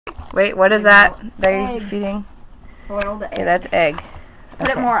Wait, what is that? They're feeding? Boiled egg. Okay, that's egg. Put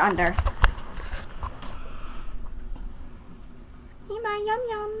it more under. Tima, yum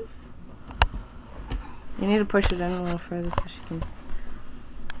yum. You need to push it in a little further so she can...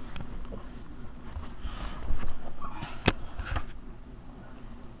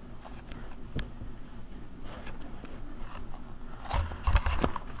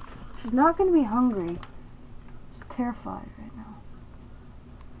 She's not going to be hungry. She's terrified right now.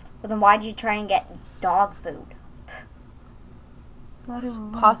 Well, then why'd you try and get dog food?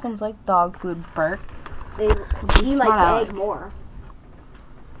 Possums like dog food, Bert. He likes egg more.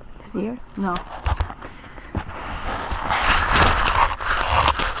 See her? No.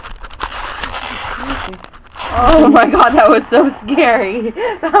 Oh my god, that was so scary.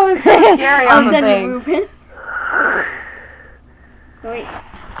 That was so scary on the thing. Wait,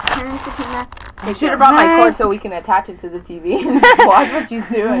 turn to Tina. I should have brought my cord so we can attach it to the TV and watch what she's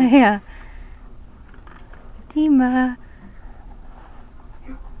doing. Yeah. Tima.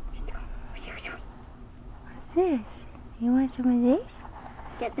 What's this? You want some of this?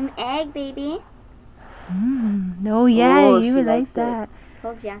 Get some egg, baby. No, yeah, Oh, you she would like likes it. that.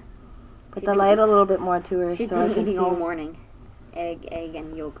 Oh, yeah. Put the light a little bit more to her She's so I been can eating see. all morning. Egg,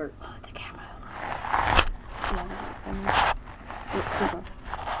 and yogurt. Oh, the camera.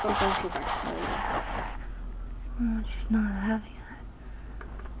 Don't go too far. Oh, she's not having it.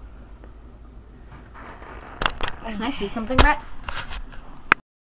 Can I see something, Brett?